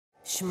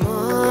שמע,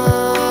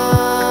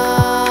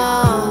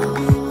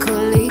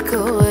 קולי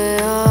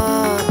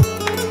קורע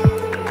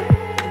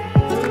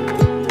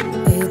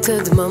את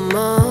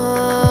הדממה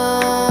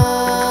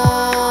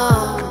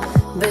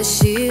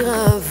בשיר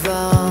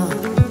אהבה,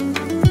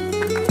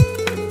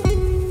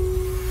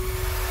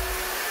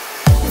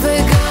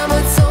 וגם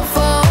עד סוף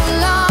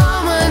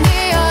העולם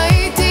אני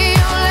הייתי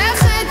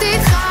הולכת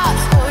איתך,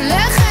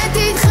 הולכת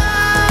איתך,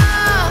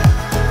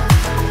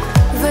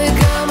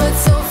 וגם עד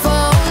סוף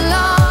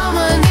העולם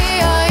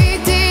אני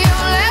הייתי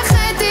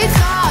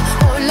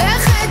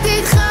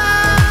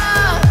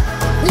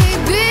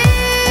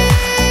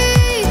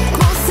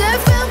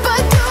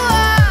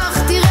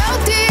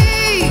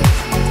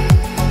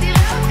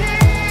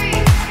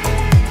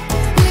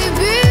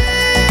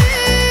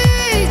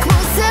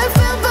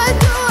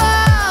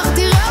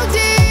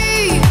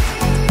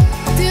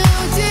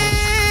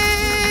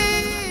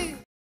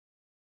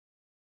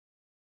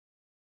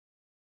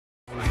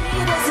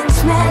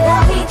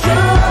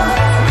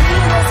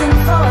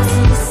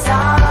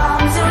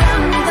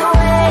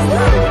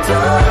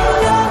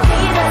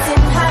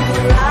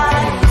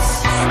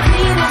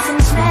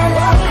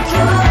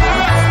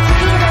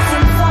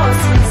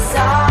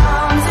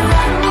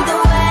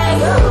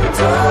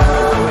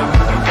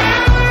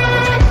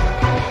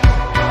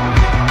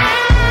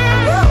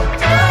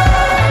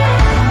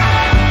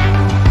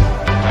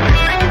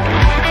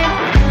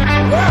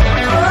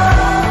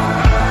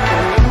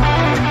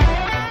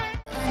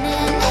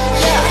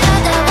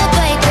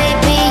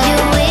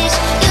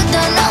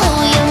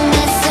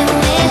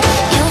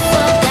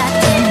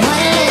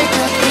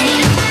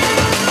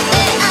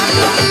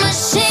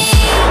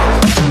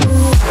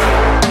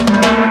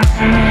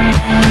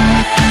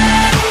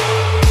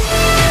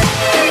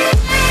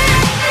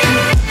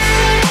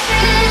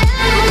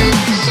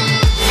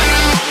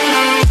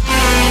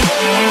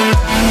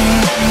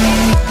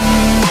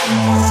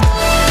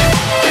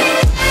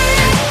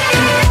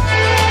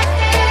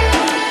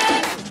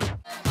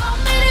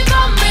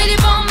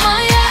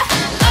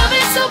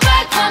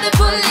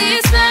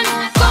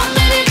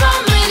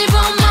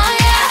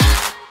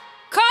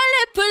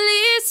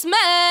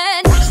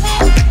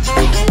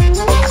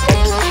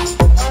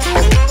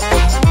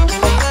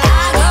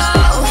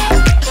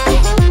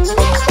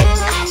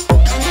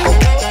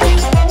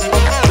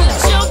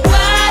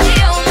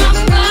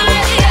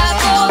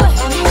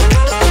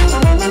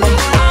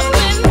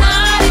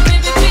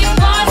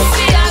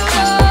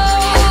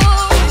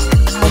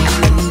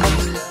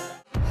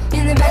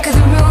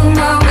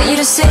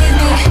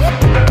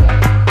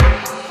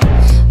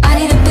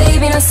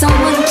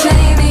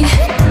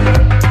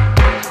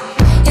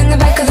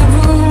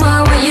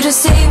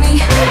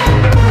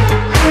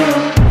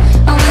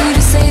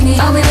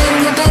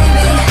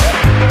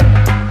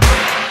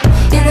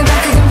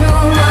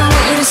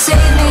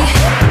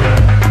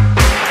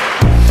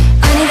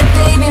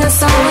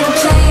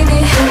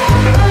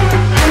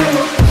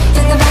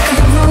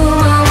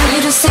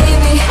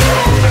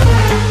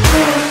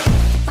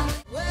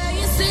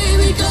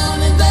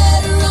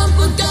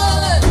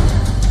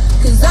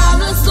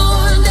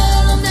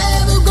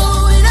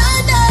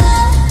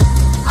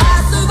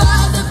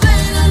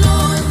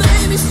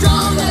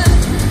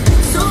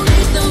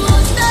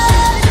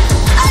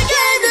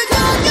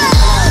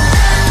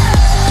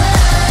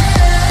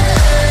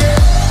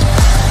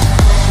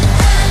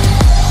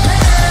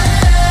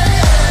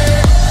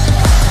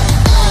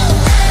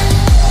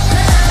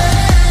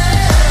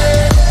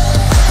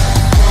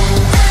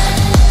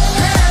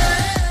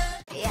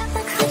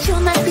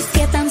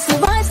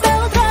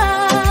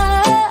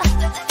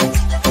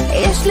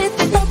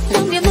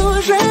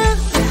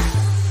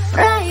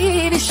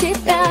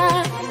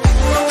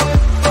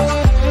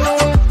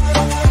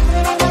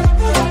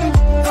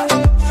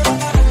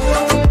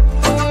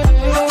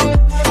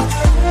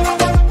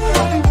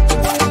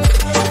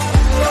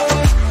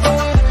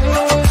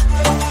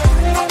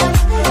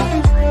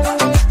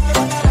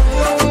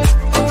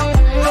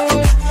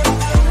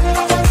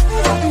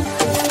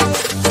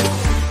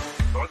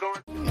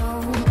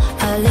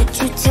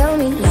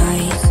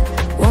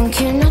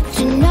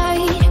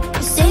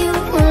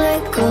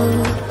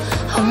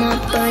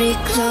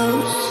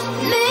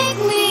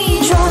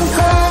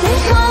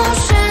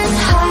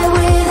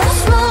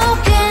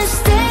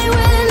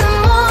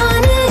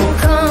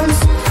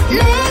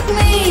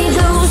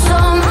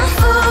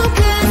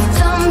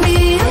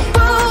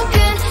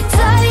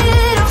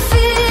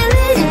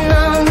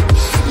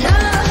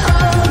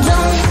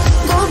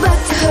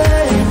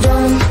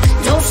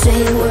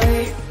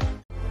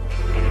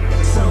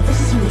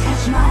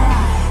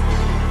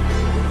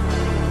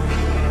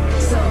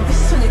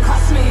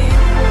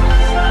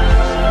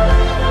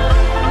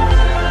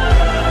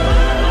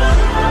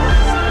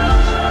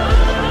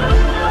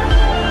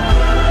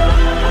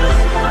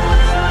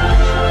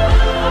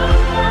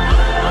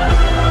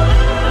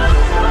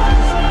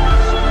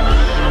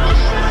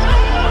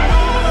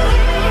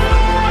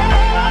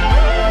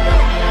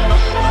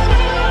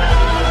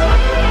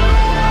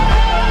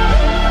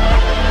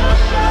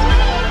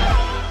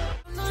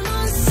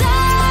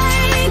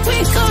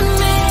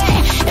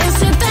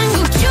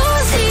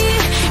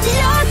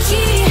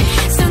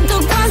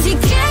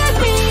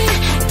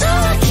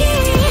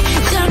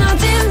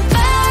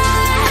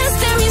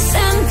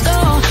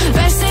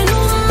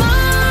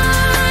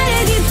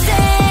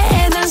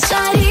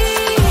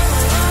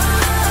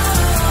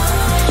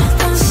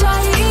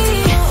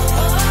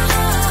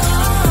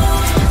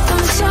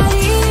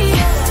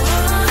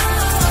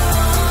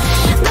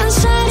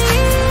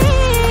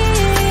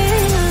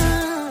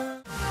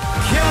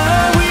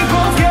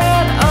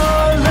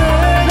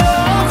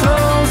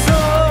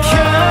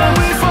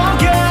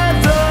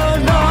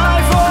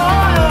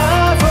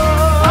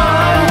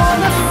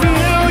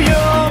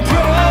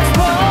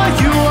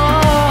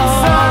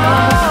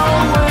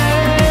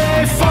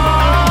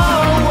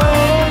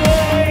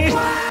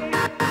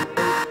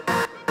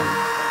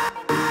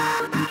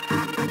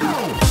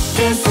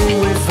dancing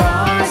with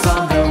eyes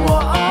on the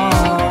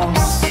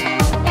walls,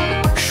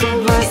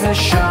 strobe lights that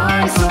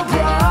shine so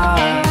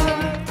bright.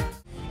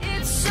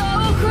 It's so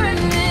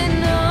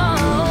criminal.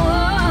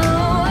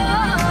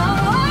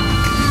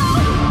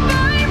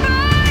 Bang,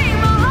 bang,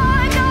 my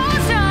heart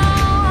goes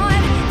on.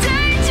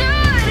 Danger,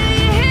 do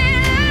you hear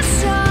this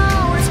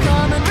sound? It's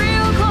coming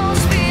real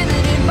close, feel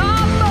it in my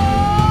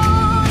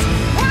bones.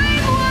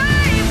 Wave,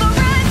 wave, the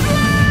red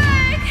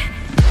flag.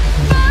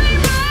 Bang,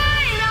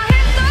 bang, I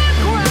hit the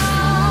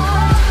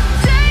ground.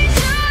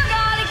 Danger,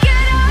 gotta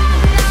get out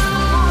now.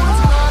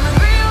 It's coming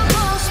real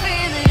close,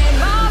 feel it in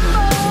my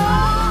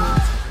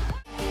bones.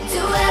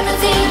 Do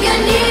everything you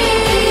need.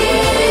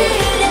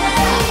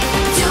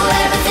 Do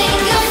everything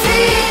you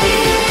feel.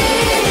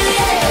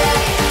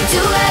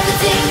 Do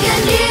everything you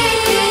need.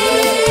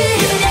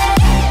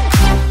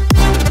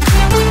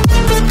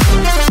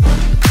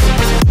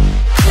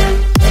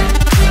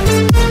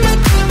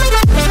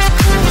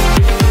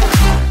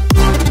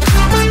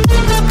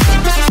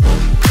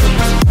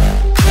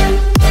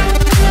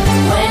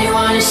 When you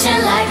wanna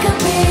shine like a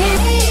bee.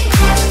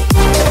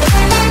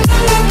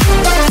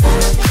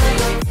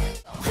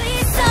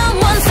 Please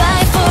someone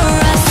fight for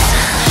us.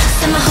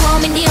 Send my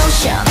home in the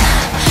ocean,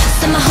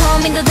 send my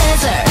home in the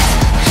desert.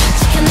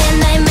 지켜낸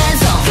나의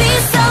매성.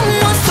 Please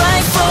someone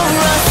fight for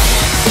us.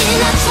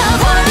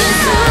 지나쳐버린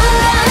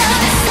순간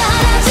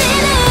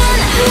사라지는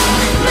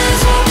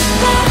매성,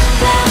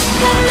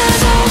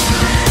 매성.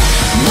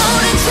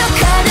 모른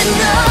척하는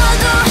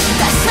너도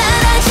다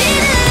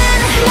사라지는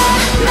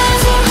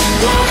매성,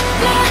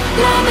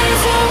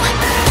 매성.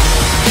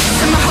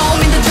 Send my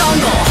home in the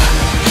jungle,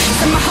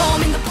 send my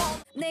home in the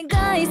내가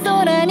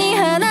있어라니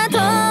하나 더.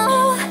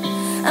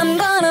 I'm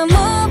gonna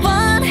move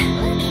on.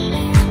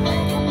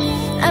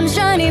 I'm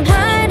shining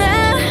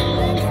brighter.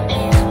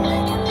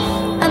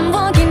 I'm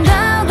walking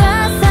down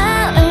the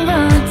silent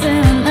road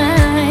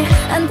tonight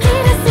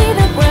until I see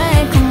the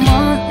break of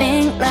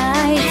morning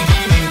light.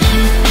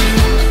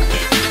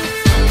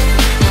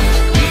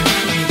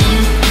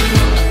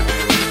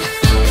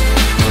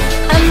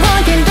 I'm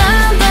walking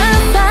down the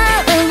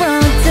silent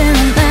road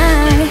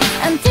tonight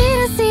until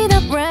I see the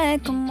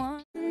break of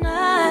morning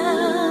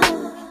light.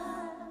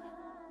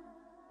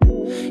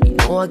 You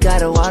know I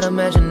got a wild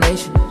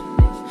imagination.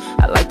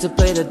 I like to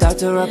play the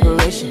doctor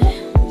operation.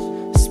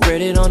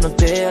 Spread it on the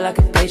bed like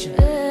a patient.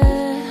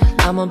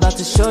 I'm about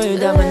to show you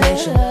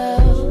domination.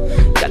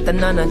 Got the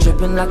nana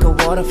dripping like a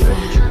waterfall.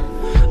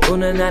 Ooh,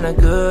 na na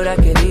good, I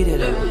can eat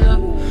it up.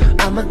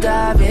 I'ma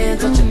dive in,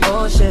 touch an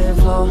ocean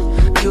floor.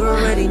 You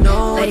already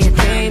know what you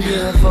came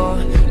here for.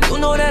 You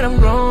know that I'm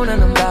grown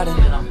and I'm about it.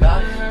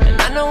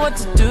 And I know what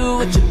to do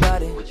with your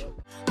body.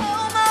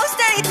 Almost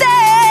anything.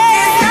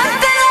 It's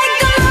nothing like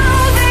the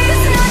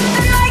movies,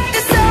 nothing like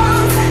the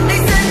songs. They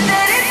said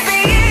that it'd be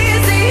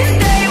easy,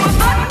 they were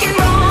fucking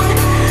wrong.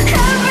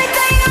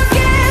 Everything I've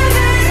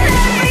given,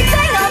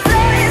 everything I've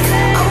placed,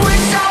 I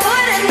wish I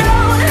would've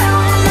known how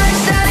much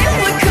that it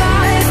would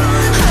cost.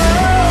 Oh,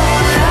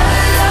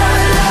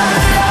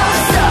 love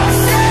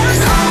sucks.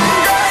 I'm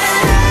done,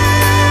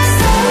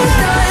 so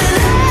done.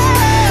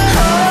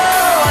 Oh,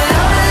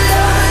 love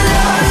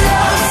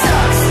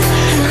sucks.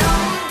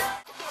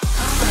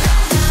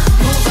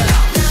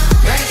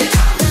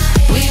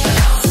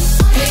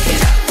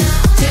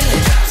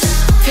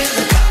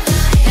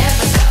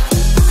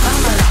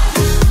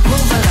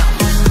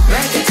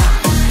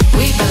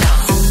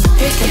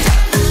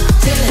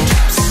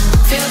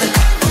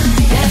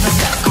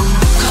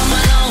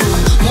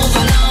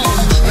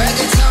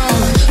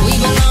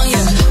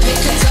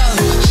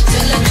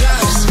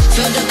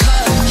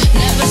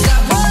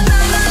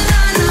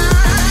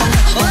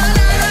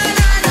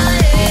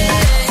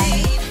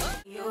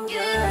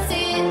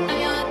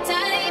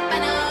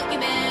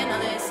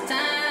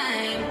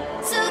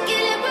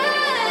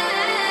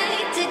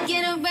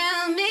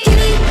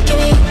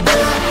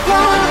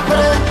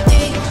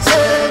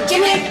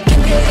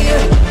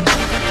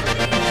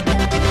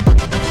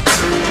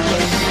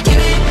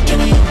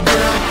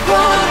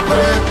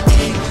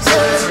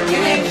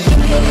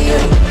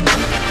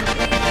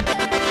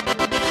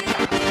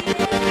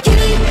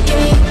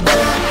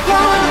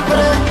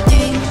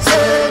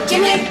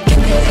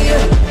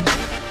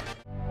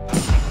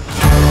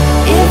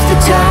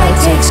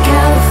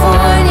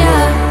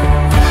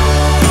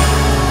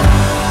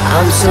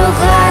 I'm so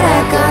glad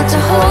I got to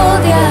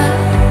hold ya.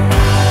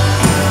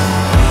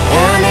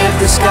 And if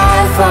the sky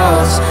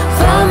falls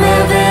from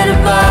heaven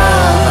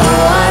above,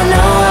 oh, I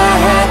know I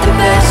had the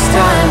best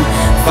time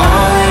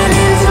falling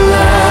into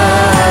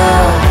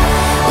love.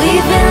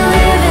 We've been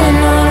living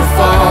on a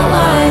fault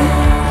line,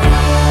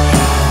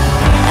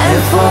 and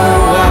for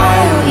a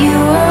while you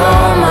were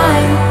all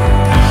mine.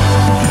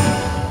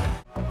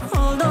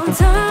 Hold on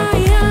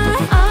tight,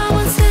 I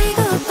won't say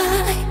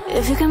goodbye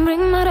if you can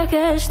bring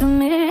Marrakesh to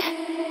me.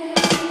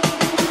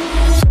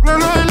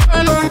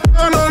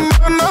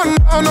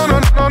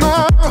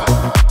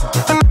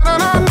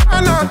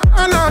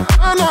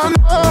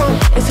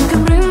 If you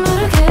can bring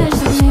Marrakesh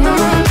to me.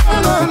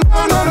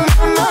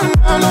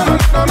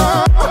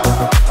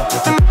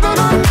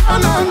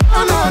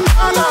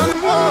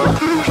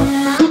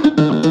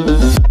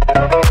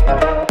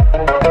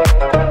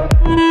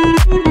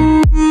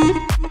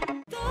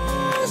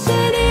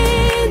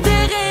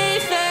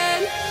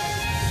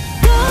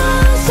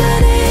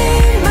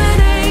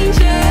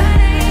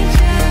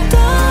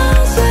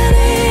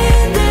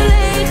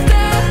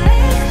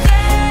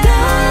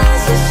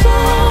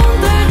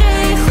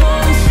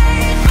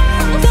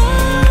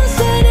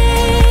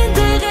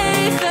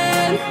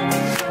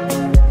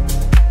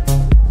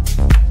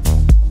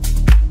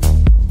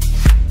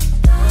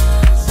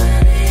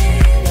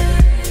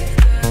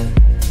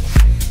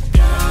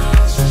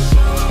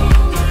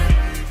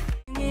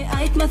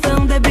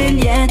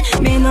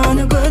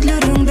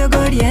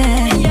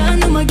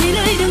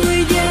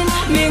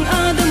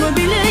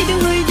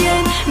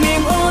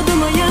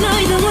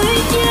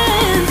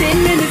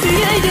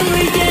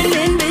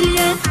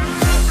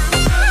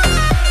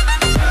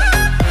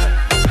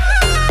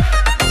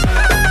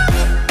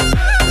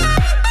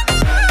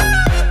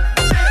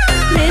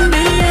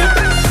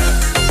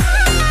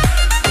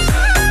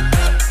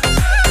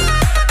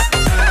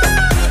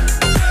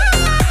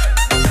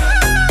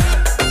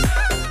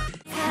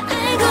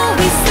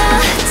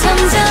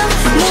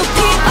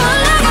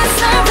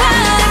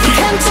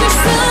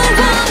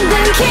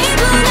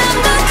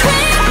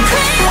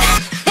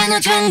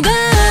 成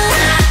本。